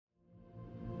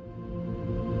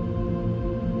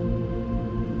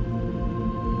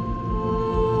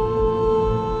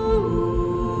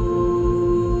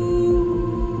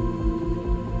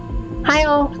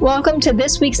Welcome to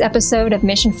this week's episode of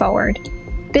Mission Forward.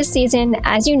 This season,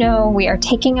 as you know, we are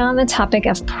taking on the topic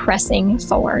of pressing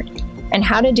forward and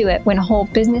how to do it when whole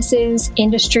businesses,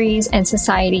 industries, and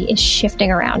society is shifting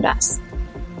around us.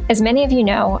 As many of you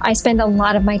know, I spend a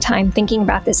lot of my time thinking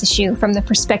about this issue from the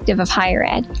perspective of higher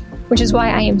ed, which is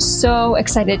why I am so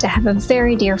excited to have a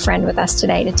very dear friend with us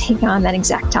today to take on that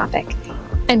exact topic,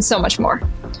 and so much more.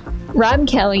 Rob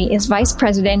Kelly is Vice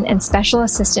President and Special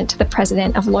Assistant to the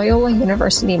President of Loyola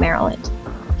University, Maryland.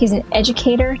 He's an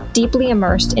educator deeply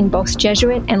immersed in both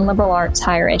Jesuit and liberal arts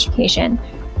higher education,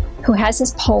 who has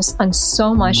his pulse on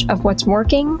so much of what's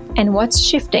working and what's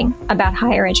shifting about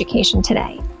higher education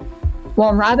today.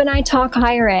 While Rob and I talk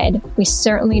higher ed, we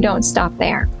certainly don't stop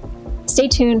there. Stay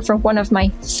tuned for one of my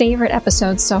favorite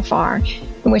episodes so far,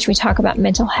 in which we talk about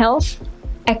mental health,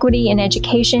 equity in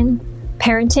education,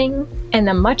 parenting, and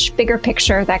the much bigger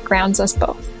picture that grounds us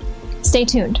both. Stay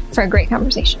tuned for a great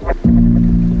conversation.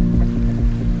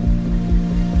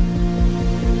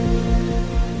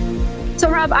 So,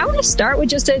 Rob, I want to start with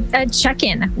just a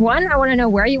check-in. One, I want to know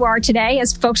where you are today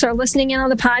as folks are listening in on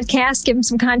the podcast. Give them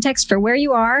some context for where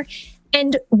you are.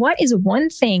 And what is one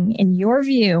thing in your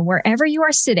view, wherever you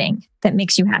are sitting, that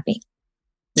makes you happy?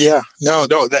 Yeah,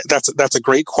 that's a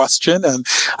great question. And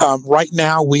right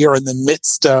now we are in the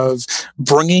midst of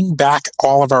bringing back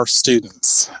all of our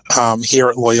students here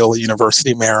at Loyola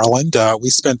University, Maryland. We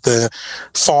spent the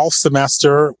fall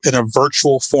semester in a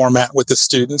virtual format with the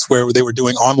students where they were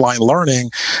doing online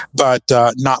learning, but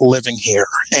not living here.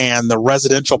 And the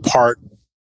residential part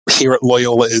here at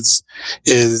Loyola is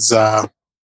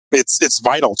it's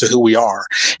vital to who we are.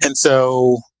 And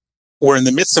so we're in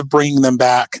the midst of bringing them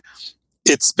back.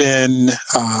 It's been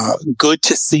good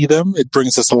to see them. It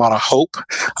brings us a lot of hope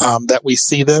that we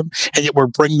see them, and yet we're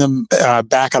bringing them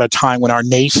back at a time when our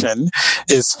nation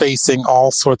is facing all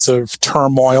sorts of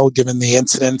turmoil, given the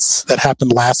incidents that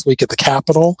happened last week at the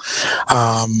Capitol,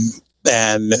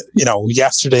 and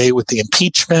yesterday with the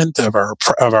impeachment of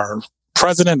our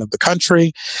president of the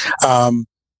country.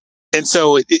 And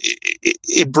so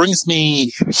it brings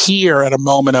me here at a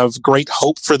moment of great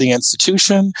hope for the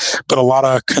institution, but a lot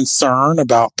of concern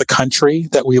about the country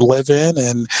that we live in,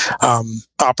 and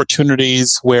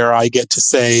opportunities where I get to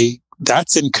say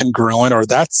that's incongruent, or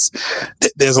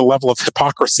there's a level of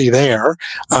hypocrisy there.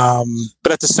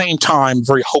 But at the same time,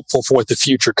 very hopeful for what the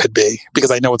future could be,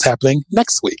 because I know what's happening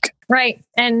next week. Right.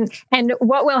 And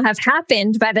what will have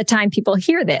happened by the time people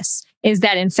hear this is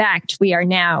that, in fact, we are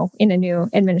now in a new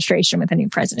administration with a new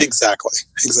president. Exactly.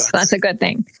 So that's a good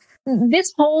thing.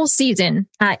 This whole season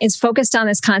is focused on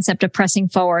this concept of pressing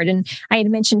forward. And I had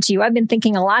mentioned to you, I've been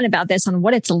thinking a lot about this, on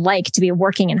what it's like to be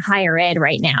working in higher ed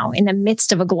right now, in the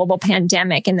midst of a global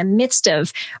pandemic, in the midst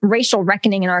of racial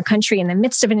reckoning in our country, in the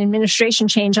midst of an administration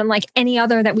change unlike any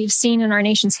other that we've seen in our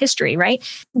nation's history, right?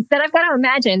 But I've got to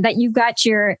imagine that you've got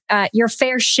your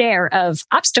fair share of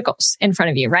obstacles in front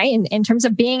of you, right? In terms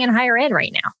of being in higher ed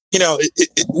right now.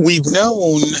 We've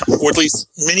known, or at least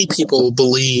many people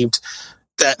believed,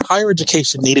 that higher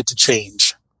education needed to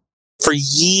change. For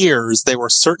years, there were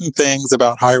certain things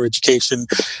about higher education,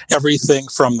 everything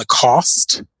from the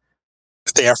cost,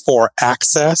 therefore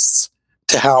access,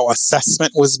 to how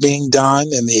assessment was being done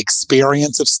and the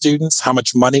experience of students, how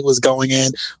much money was going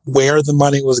in, where the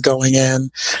money was going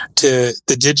in, to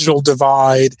the digital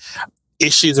divide,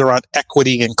 issues around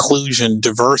equity, inclusion,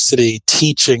 diversity,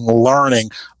 teaching, learning.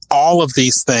 All of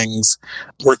these things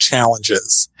were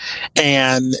challenges.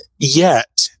 And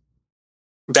yet,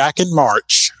 back in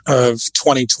March of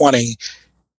 2020,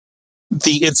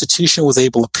 the institution was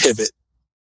able to pivot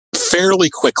fairly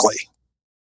quickly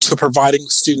to providing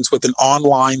students with an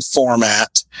online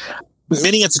format.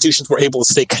 Many institutions were able to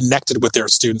stay connected with their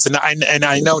students. And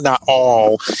I know not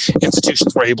all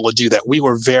institutions were able to do that. We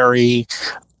were very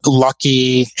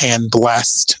lucky and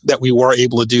blessed that we were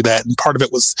able to do that. And part of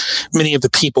it was many of the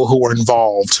people who were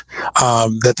involved,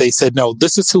 that they said, no,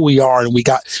 this is who we are. And we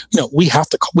have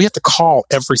to call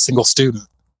every single student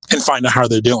and find out how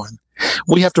they're doing.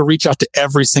 We have to reach out to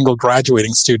every single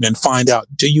graduating student and find out,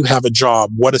 do you have a job?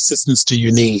 What assistance do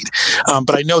you need?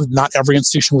 But I know that not every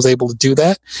institution was able to do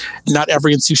that. Not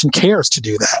every institution cares to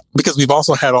do that, because we've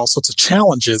also had all sorts of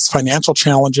challenges, financial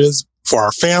challenges, for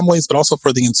our families, but also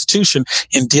for the institution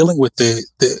in dealing with the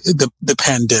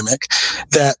pandemic.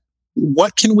 That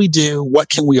what can we do? What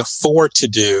can we afford to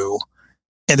do?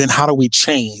 And then how do we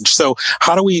change? So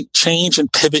how do we change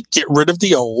and pivot, get rid of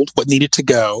the old, what needed to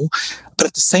go? But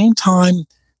at the same time,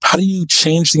 how do you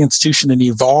change the institution and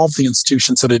evolve the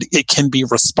institution so that it can be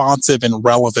responsive and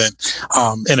relevant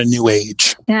in a new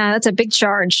age? Yeah, that's a big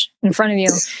charge in front of you.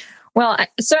 Well,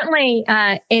 certainly,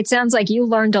 it sounds like you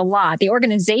learned a lot. The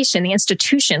organization, the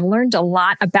institution learned a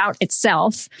lot about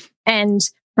itself and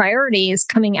priorities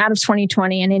coming out of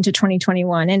 2020 and into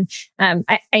 2021. And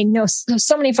I know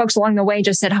so many folks along the way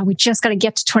just said, oh, we just got to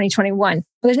get to 2021. Well,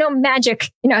 there's no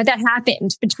magic, that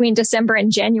happened between December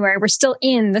and January. We're still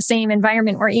in the same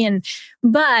environment we're in.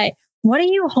 But what are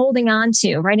you holding on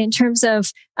to, right? In terms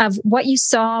of what you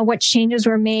saw, what changes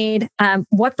were made,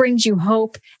 what brings you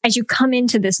hope as you come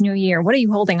into this new year? What are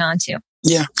you holding on to?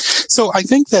 Yeah. So I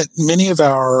think that many of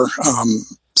our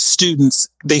students,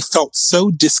 they felt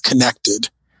so disconnected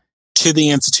to the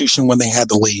institution when they had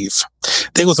to leave.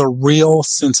 There was a real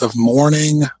sense of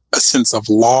mourning, a sense of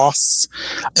loss,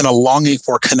 and a longing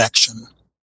for connection.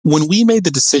 When we made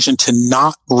the decision to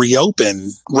not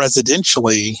reopen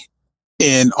residentially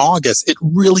in August, it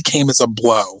really came as a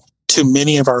blow to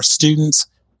many of our students,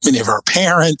 many of our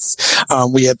parents.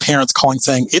 We had parents calling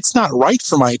saying, it's not right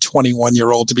for my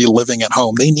 21-year-old to be living at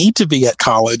home. They need to be at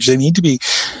college. They need to be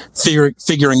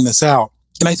figuring this out.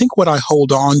 And I think what I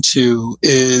hold on to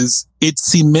is it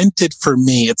cemented for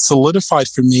me, it solidified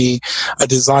for me a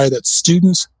desire that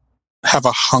students have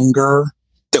a hunger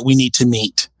that we need to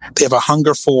meet. They have a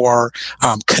hunger for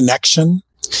connection.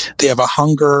 They have a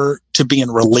hunger to be in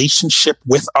relationship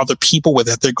with other people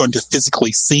that they're going to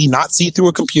physically see, not see through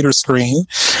a computer screen,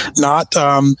 not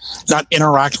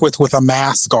interact with a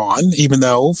mask on, even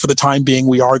though for the time being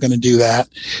we are going to do that.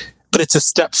 But it's a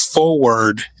step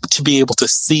forward to be able to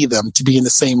see them, to be in the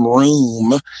same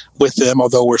room with them,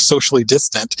 although we're socially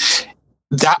distant.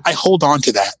 That I hold on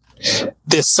to that.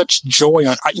 There's such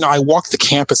joy. I walked the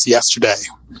campus yesterday.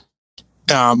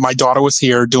 My daughter was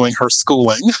here doing her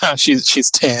schooling.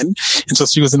 She's 10. And so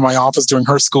she was in my office doing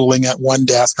her schooling at one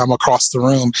desk. I'm across the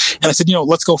room. And I said,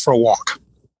 let's go for a walk.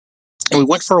 And we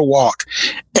went for a walk.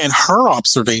 And her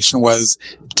observation was,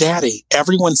 Daddy,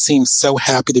 everyone seems so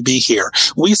happy to be here.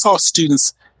 We saw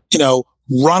students,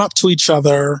 run up to each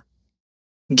other,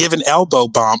 give an elbow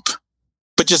bump,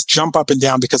 but just jump up and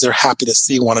down because they're happy to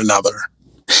see one another.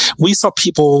 We saw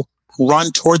people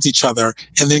run towards each other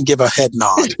and then give a head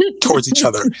nod towards each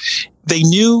other. They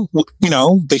knew,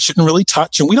 they shouldn't really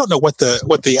touch. And we don't know what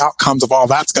the outcomes of all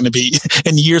that's going to be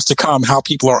in years to come, how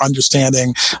people are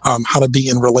understanding how to be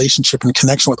in relationship and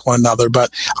connection with one another.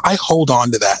 But I hold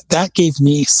on to that. That gave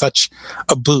me such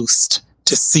a boost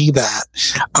to see that.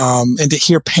 And to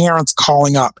hear parents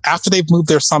calling up after they've moved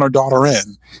their son or daughter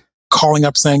in, calling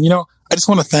up saying, I just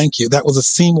want to thank you. That was a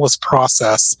seamless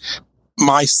process.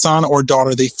 My son or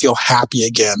daughter, they feel happy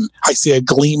again. I see a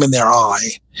gleam in their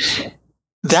eye.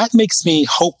 That makes me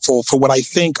hopeful for what I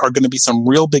think are going to be some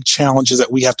real big challenges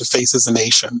that we have to face as a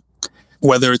nation,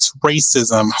 whether it's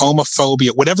racism,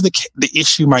 homophobia, whatever the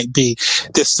issue might be.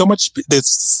 There's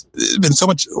been so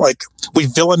much like we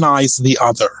villainize the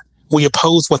other. We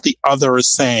oppose what the other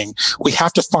is saying. We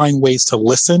have to find ways to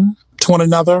listen to one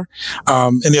another.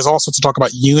 And there's also to talk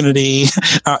about unity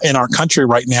in our country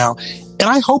right now. And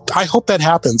I hope that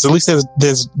happens. At least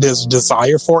there's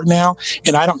desire for it now.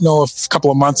 And I don't know if a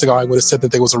couple of months ago I would have said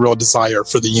that there was a real desire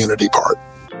for the unity part.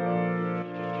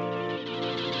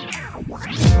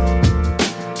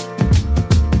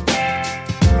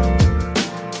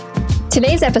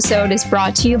 Today's episode is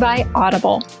brought to you by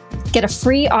Audible. Get a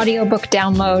free audiobook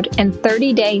download and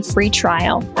 30-day free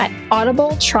trial at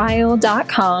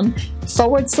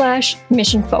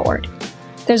audibletrial.com/mission forward.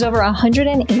 There's over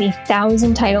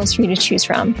 180,000 titles for you to choose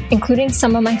from, including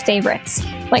some of my favorites,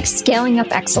 like Scaling Up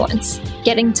Excellence,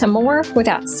 Getting to More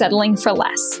Without Settling for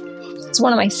Less. It's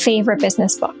one of my favorite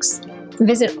business books.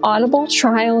 Visit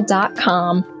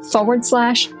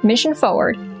audibletrial.com/mission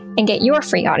forward and get your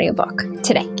free audiobook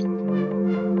today.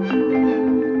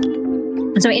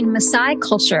 So in Maasai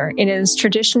culture, it is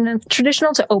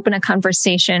traditional to open a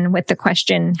conversation with the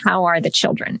question, how are the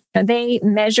children? They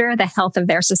measure the health of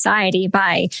their society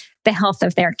by the health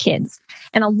of their kids.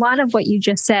 And a lot of what you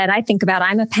just said, I think about,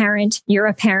 I'm a parent, you're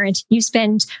a parent, you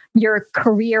spend your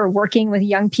career working with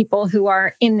young people who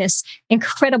are in this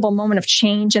incredible moment of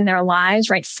change in their lives,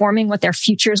 right? Forming what their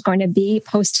future is going to be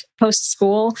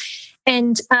post-school.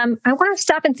 And I want to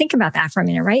stop and think about that for a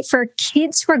minute, right? For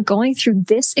kids who are going through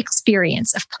this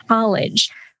experience of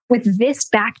college with this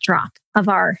backdrop of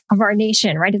our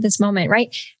nation right at this moment,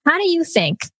 right? How do you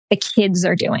think the kids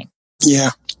are doing? Yeah,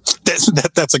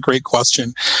 that's a great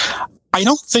question. I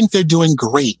don't think they're doing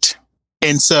great.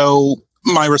 And so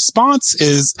my response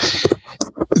is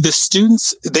the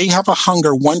students, they have a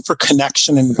hunger, one for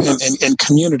connection and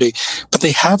community, but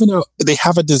they have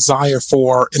a desire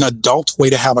for an adult way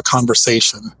to have a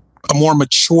conversation. a more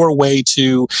mature way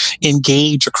to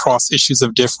engage across issues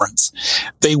of difference.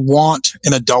 They want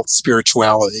an adult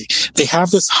spirituality. They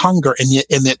have this hunger, and yet,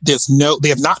 they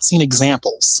have not seen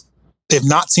examples. They have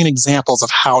not seen examples of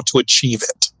how to achieve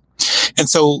it. And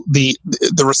so the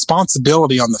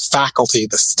responsibility on the faculty,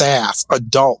 the staff,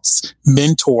 adults,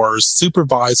 mentors,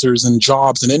 supervisors, and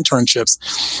jobs and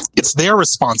internships, it's their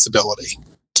responsibility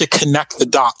to connect the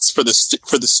dots for the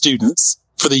students,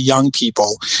 for the young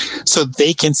people, so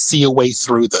they can see a way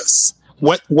through this.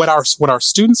 What our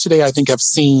students today, I think, have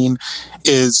seen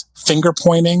is finger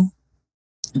pointing,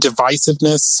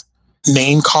 divisiveness,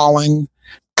 name calling,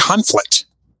 conflict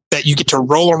that you get to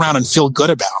roll around and feel good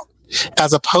about,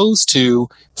 as opposed to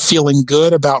feeling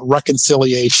good about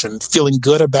reconciliation, feeling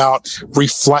good about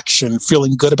reflection,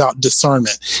 feeling good about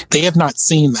discernment. They have not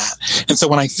seen that. And so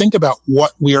when I think about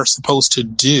what we are supposed to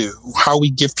do, how we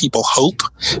give people hope,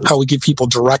 how we give people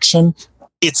direction,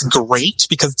 it's great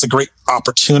because it's a great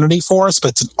opportunity for us, but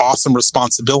it's an awesome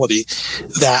responsibility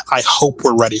that I hope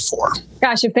we're ready for.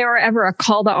 Gosh, if there were ever a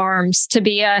call to arms to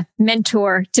be a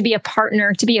mentor, to be a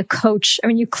partner, to be a coach, I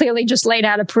mean, you clearly just laid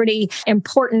out a pretty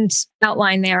important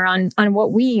outline there on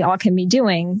what we all can be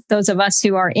doing, those of us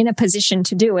who are in a position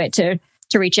to do it, to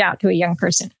reach out to a young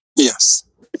person. Yes.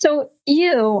 So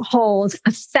you hold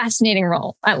a fascinating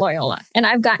role at Loyola, and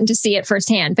I've gotten to see it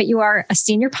firsthand, but you are a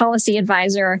senior policy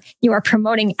advisor. You are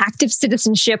promoting active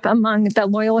citizenship among the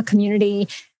Loyola community,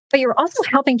 but you're also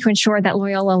helping to ensure that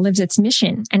Loyola lives its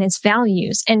mission and its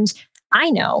values. And I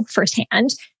know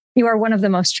firsthand, you are one of the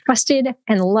most trusted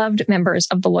and loved members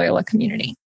of the Loyola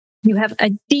community. You have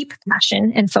a deep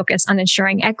passion and focus on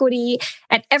ensuring equity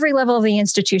at every level of the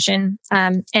institution.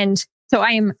 So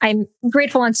I'm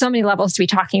grateful on so many levels to be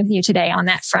talking with you today on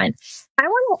that front. I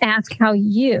want to ask how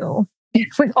you,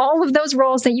 with all of those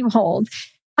roles that you hold,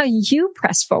 how you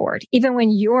press forward, even when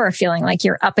you're feeling like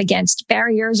you're up against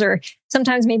barriers, or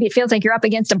sometimes maybe it feels like you're up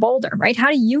against a boulder, right?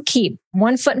 How do you keep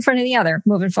one foot in front of the other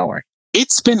moving forward?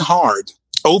 It's been hard.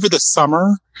 Over the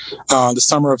summer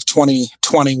of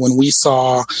 2020, when we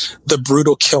saw the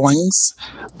brutal killings,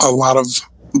 a lot of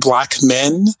Black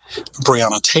men,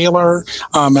 Breonna Taylor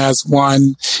as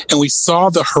one, and we saw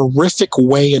the horrific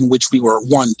way in which we were,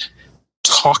 one,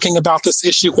 talking about this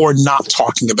issue or not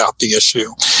talking about the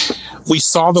issue. We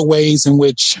saw the ways in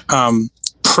which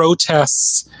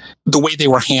protests, the way they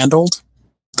were handled,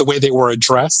 the way they were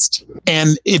addressed,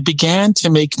 and it began to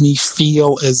make me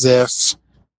feel as if,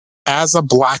 as a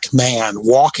Black man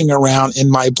walking around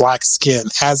in my Black skin,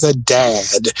 as a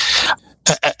dad,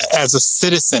 as a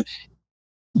citizen,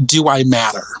 do I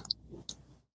matter?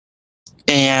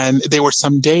 And there were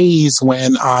some days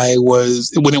when it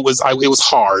was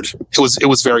hard. It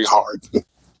was very hard.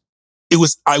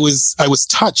 I was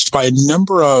touched by a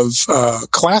number of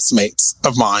classmates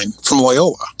of mine from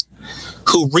Loyola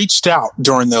who reached out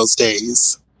during those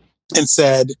days and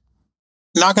said,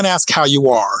 "Not going to ask how you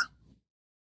are,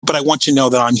 but I want you to know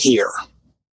that I'm here.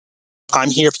 I'm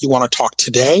here if you want to talk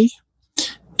today,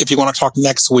 if you want to talk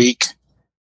next week,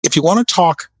 if you want to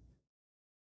talk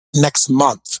next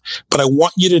month, but I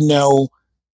want you to know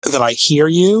that I hear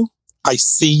you, I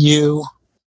see you,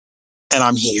 and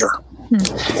I'm here."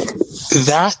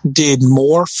 That did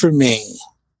more for me.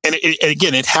 And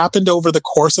it happened over the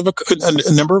course of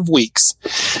a number of weeks.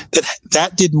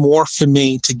 That did more for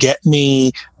me to get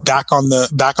me back on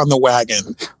the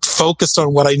wagon, focused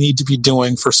on what I need to be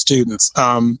doing for students.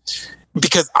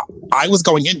 Because I was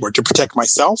going inward to protect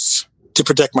myself, to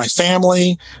protect my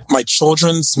family, my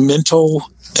children's mental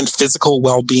and physical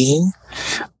well-being.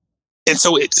 And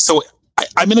so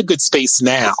I'm in a good space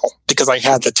now because I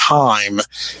had the time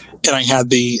and I had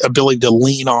the ability to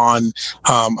lean on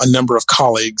a number of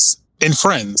colleagues and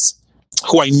friends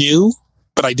who I knew,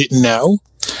 but I didn't know,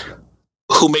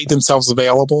 who made themselves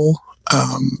available,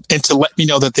 and to let me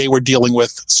know that they were dealing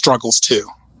with struggles too,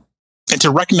 and to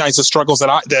recognize the struggles that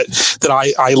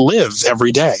I live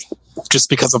every day just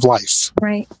because of life.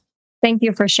 Right. Thank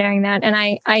you for sharing that. And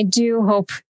I do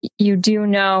hope you do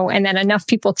know, and that enough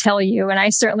people tell you, and I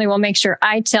certainly will make sure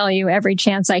I tell you every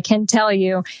chance I can tell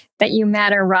you, that you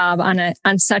matter, Rob,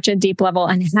 on such a deep level,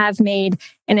 and have made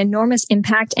an enormous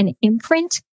impact and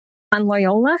imprint on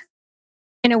Loyola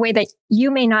in a way that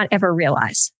you may not ever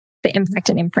realize the impact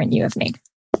and imprint you have made.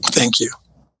 Thank you.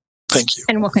 Thank you.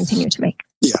 And will continue to make.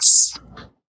 Yes.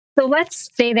 So let's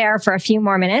stay there for a few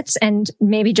more minutes and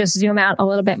maybe just zoom out a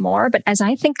little bit more. But as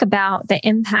I think about the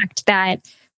impact that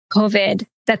COVID,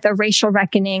 that the racial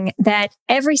reckoning, that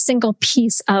every single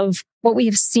piece of what we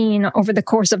have seen over the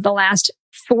course of the last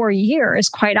 4 years,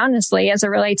 quite honestly, as it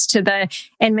relates to the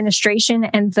administration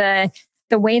and the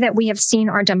the way that we have seen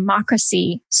our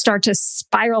democracy start to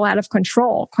spiral out of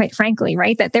control, quite frankly,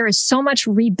 right? That there is so much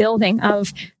rebuilding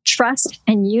of trust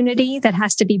and unity that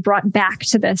has to be brought back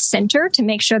to the center to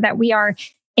make sure that we are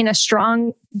in a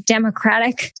strong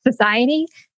democratic society.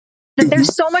 That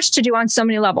there's so much to do on so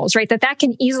many levels, right? That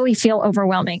can easily feel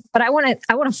overwhelming. But I want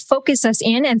to focus us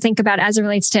in and think about as it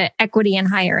relates to equity in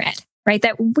higher ed, right?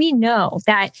 That we know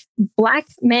that Black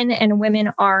men and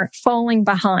women are falling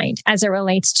behind as it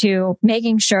relates to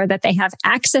making sure that they have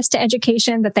access to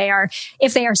education, that they are,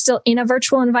 if they are still in a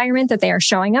virtual environment, that they are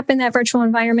showing up in that virtual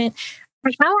environment.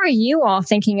 How are you all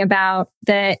thinking about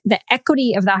the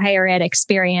equity of the higher ed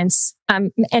experience?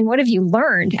 And what have you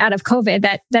learned out of COVID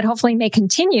that hopefully may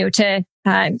continue to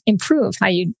improve how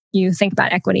you think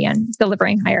about equity and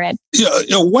delivering higher ed?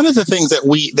 One of the things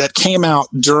that came out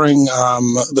during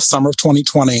the summer of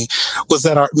 2020 was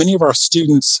that many of our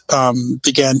students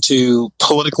began to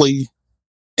politically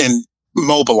and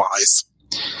mobilize.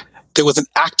 There was an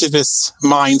activist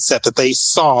mindset that they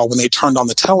saw when they turned on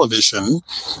the television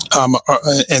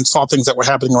and saw things that were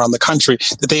happening around the country,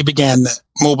 that they began to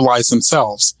mobilize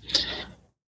themselves.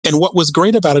 And what was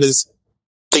great about it is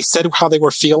they said how they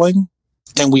were feeling,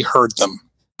 and we heard them.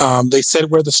 They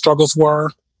said where the struggles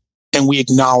were, and we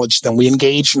acknowledged them. We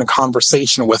engaged in a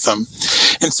conversation with them.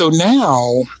 And so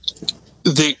now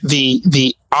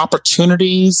the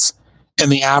opportunities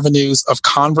and the avenues of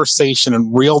conversation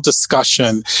and real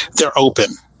discussion, they're open.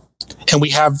 And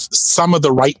we have some of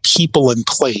the right people in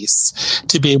place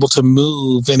to be able to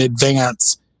move and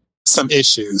advance some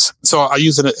issues. So I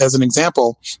use it as an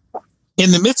example.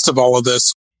 In the midst of all of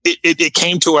this, it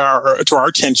came to our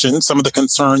attention, some of the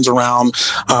concerns around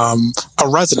a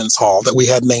residence hall that we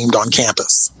had named on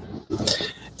campus.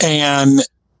 And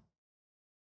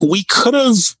we could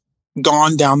have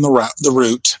gone down the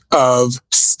route of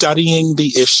studying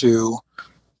the issue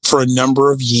for a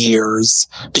number of years,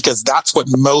 because that's what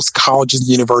most colleges and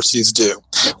universities do.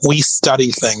 We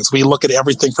study things. We look at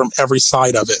everything from every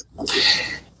side of it.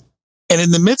 And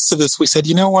in the midst of this, we said,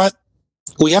 you know what?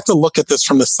 We have to look at this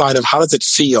from the side of how does it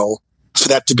feel for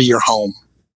that to be your home?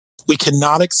 We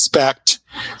cannot expect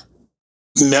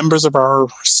members of our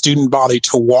student body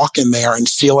to walk in there and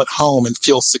feel at home and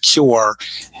feel secure.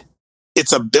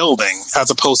 It's a building as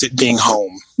opposed to it being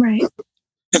home. Right.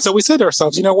 And so we said to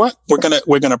ourselves, you know what? We're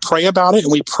gonna pray about it,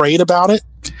 and we prayed about it.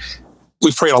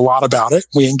 We prayed a lot about it.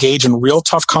 We engaged in real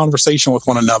tough conversation with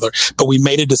one another, but we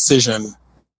made a decision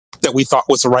that we thought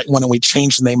was the right one, and we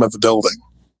changed the name of the building.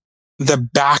 The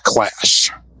backlash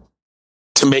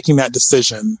to making that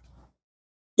decision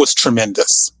was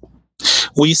tremendous.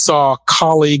 We saw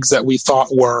colleagues that we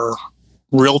thought were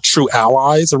real true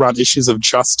allies around issues of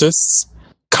justice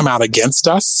come out against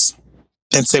us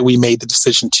and say we made the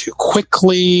decision too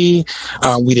quickly.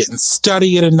 We didn't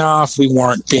study it enough. We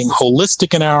weren't being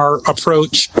holistic in our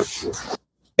approach.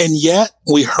 And yet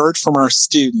we heard from our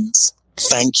students,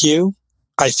 thank you.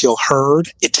 I feel heard.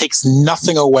 It takes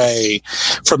nothing away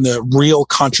from the real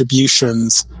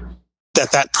contributions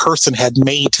that person had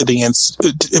made to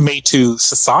made to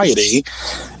society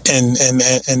and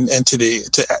to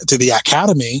the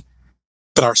academy.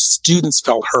 But our students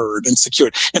felt heard and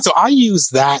secured. And so I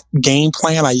use that game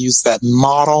plan. I use that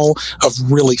model of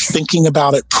really thinking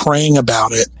about it, praying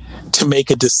about it to make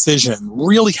a decision,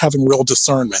 really having real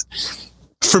discernment.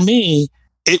 For me,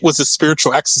 it was a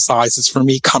spiritual exercise that's for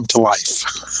me come to life.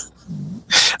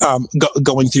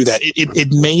 Going through that,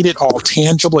 it made it all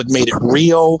tangible. It made it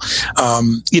real.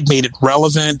 It made it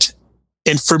relevant.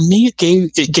 And for me,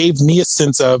 it gave me a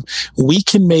sense of we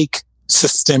can make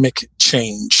systemic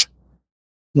change.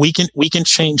 We can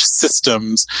change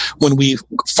systems when we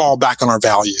fall back on our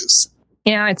values.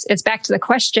 You know, it's back to the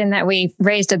question that we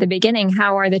raised at the beginning: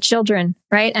 how are the children,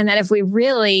 right? And that if we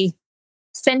really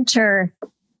center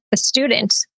the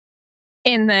student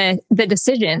in the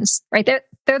decisions, right?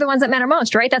 They're the ones that matter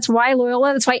most, right? That's why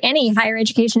Loyola, that's why any higher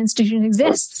education institution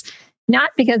exists, not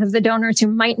because of the donors who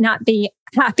might not be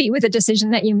happy with the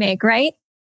decision that you make, right?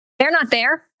 They're not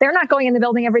there. They're not going in the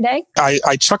building every day.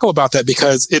 I chuckle about that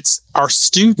because it's our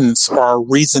students are our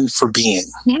reason for being.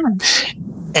 Yeah.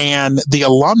 And the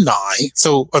alumni,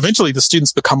 so eventually the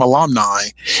students become alumni,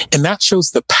 and that shows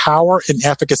the power and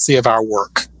efficacy of our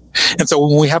work. And so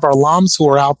when we have our alums who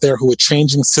are out there who are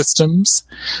changing systems,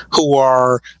 who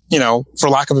are, for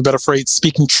lack of a better phrase,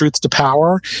 speaking truth to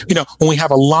power, when we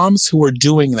have alums who are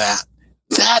doing that,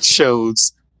 that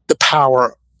shows the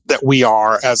power that we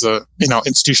are as a,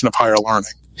 institution of higher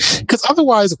learning. Because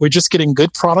otherwise, we're just getting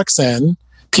good products in,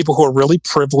 people who are really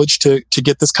privileged to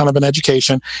get this kind of an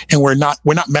education, and we're not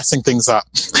messing things up.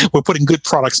 We're putting good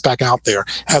products back out there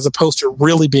as opposed to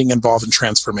really being involved in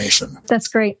transformation. That's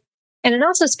great. And it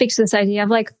also speaks to this idea of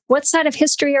like, what side of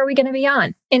history are we going to be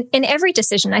on? In every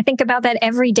decision, I think about that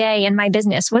every day in my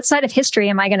business. What side of history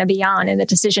am I going to be on in the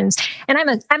decisions? And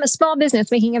I'm a small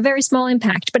business making a very small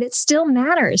impact, but it still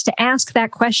matters to ask that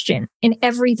question in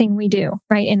everything we do,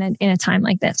 right? In a time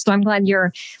like this. So I'm glad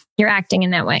you're acting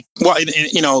in that way. Well,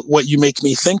 and what you make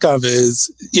me think of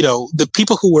is, the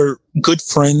people who were good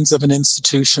friends of an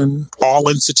institution, all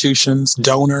institutions,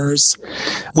 donors,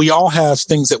 we all have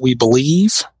things that we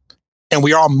believe. And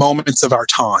we are all moments of our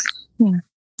time.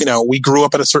 Yeah. We grew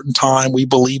up at a certain time. We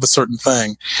believe a certain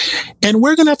thing. And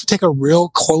we're going to have to take a real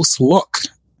close look.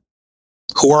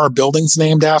 Who are our buildings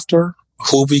named after?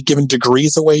 Who have we given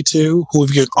degrees away to? Who have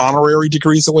we given honorary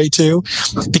degrees away to?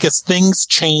 Because things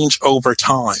change over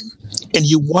time. And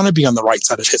you want to be on the right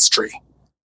side of history.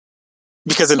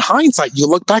 Because in hindsight, you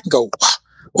look back and go,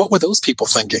 what were those people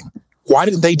thinking? Why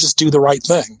didn't they just do the right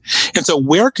thing? And so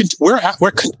we're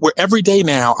every day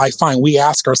now, I find we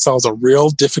ask ourselves a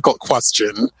real difficult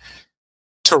question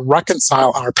to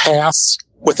reconcile our past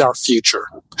with our future.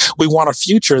 We want a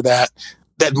future that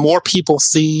more people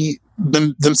see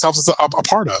themselves as a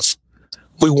part of.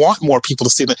 We want more people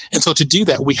to see that. And so to do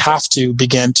that, we have to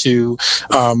begin to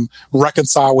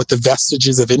reconcile with the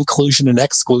vestiges of inclusion and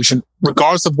exclusion,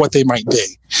 regardless of what they might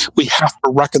be. We have to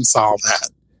reconcile that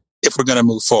if we're going to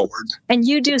move forward. And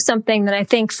you do something that I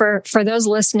think for those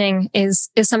listening is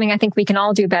something I think we can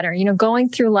all do better. Going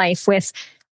through life with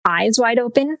eyes wide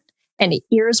open and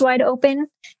ears wide open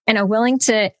and are willing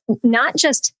to not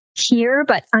just hear,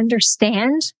 but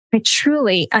understand, but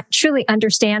truly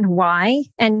understand why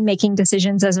and making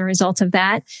decisions as a result of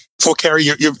that. Well, Carrie,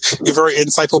 you're very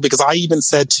insightful, because I even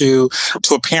said to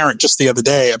a parent just the other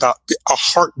day about a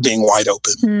heart being wide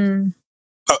open.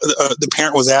 The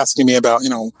parent was asking me about,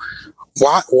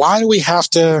 why do we have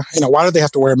to, why do they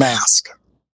have to wear a mask?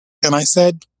 And I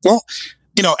said, well,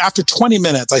 after 20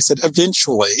 minutes, I said,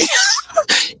 eventually,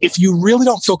 if you really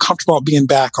don't feel comfortable being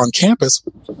back on campus,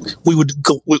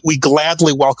 we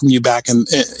gladly welcome you back in,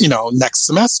 next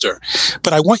semester.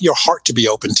 But I want your heart to be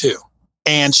open too.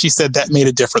 And she said that made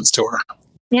a difference to her.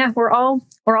 Yeah, we're all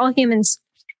humans.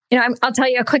 I'll tell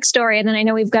you a quick story, and then I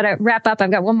know we've got to wrap up. I've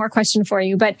got one more question for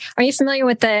you. But are you familiar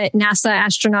with the NASA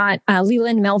astronaut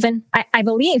Leland Melvin? I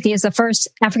believe he is the first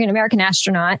African-American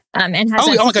astronaut, and has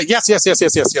okay. Yes.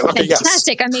 Okay,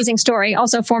 fantastic, amazing story.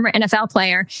 Also former NFL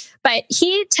player. But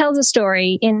he tells a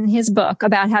story in his book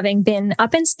about having been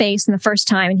up in space in the first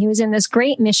time, and he was in this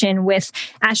great mission with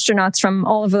astronauts from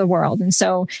all over the world. And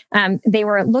so they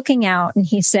were looking out, and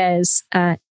he says,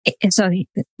 so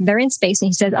they're in space, and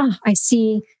he said, "Oh, I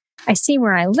see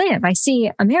where I live. I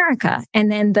see America."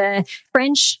 And then the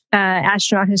French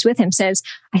astronaut who's with him says,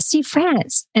 "I see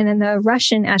France." And then the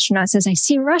Russian astronaut says, "I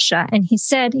see Russia." And he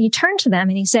turned to them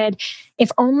and he said,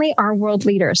 "If only our world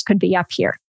leaders could be up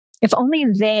here. If only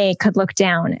they could look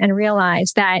down and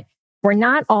realize that we're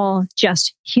not all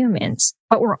just humans,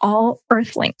 but we're all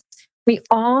earthlings. We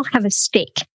all have a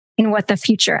stake in what the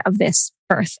future of this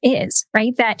Earth is,"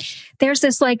 right? That there's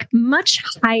this much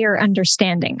higher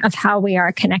understanding of how we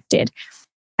are connected.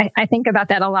 I think about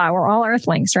that a lot. We're all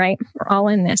earthlings, right? We're all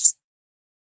in this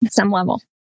at some level.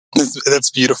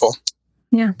 That's beautiful.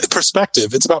 Yeah.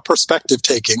 Perspective. It's about perspective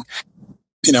taking.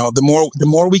 The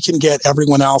more we can get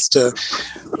everyone else to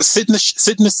sit in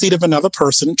the seat of another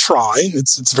person, try.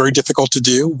 It's very difficult to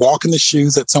do. Walk in the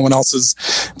shoes that someone else has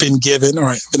been given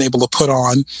or been able to put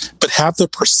on, but have the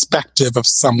perspective of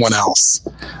someone else.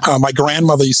 My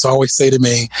grandmother used to always say to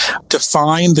me,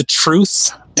 define the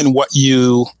truth in what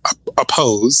you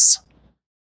oppose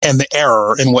and the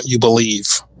error in what you believe.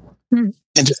 And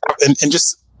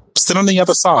just sit on the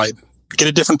other side, get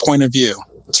a different point of view.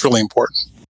 It's really important.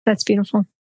 That's beautiful.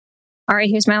 All right,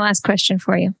 here's my last question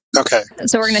for you. Okay.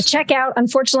 So we're going to check out.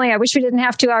 Unfortunately, I wish we didn't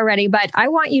have to already, but I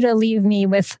want you to leave me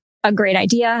with a great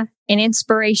idea, an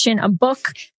inspiration, a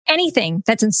book, anything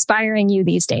that's inspiring you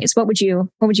these days. What would you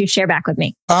share back with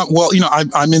me? Well,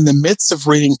 I'm in the midst of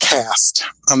reading Caste.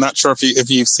 I'm not sure if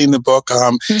you've seen the book.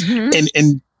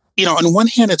 And on one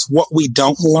hand, it's what we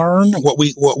don't learn, what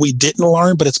we didn't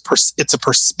learn, but it's a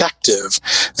perspective.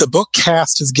 The book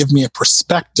Caste has given me a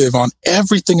perspective on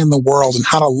everything in the world and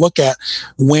how to look at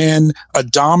when a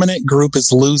dominant group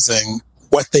is losing,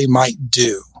 what they might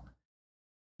do.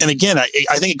 And again, I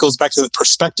think it goes back to the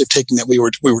perspective taking that we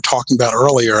were talking about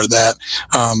earlier, that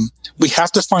we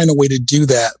have to find a way to do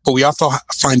that, but we have to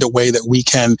find a way that we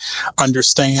can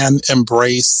understand,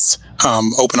 embrace,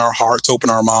 open our hearts, open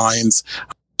our minds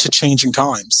to changing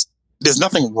times. there's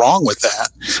nothing wrong with that.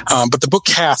 But the book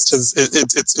cast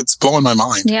it's blowing my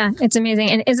mind. Yeah, it's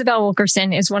amazing. And Isabel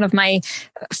Wilkerson is one of my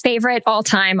favorite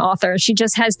all-time authors. She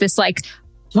just has this like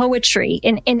poetry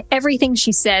in everything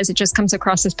she says. It just comes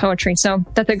across as poetry. So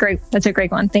that's a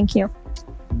great one. Thank you.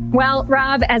 Well,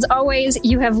 Rob, as always,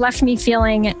 you have left me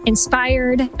feeling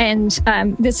inspired, and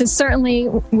this is certainly,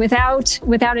 without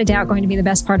a doubt, going to be the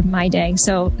best part of my day.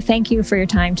 So thank you for your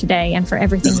time today and for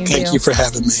everything you do. Thank you for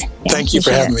having me. Thank you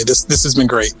for having me. This has been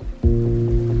great.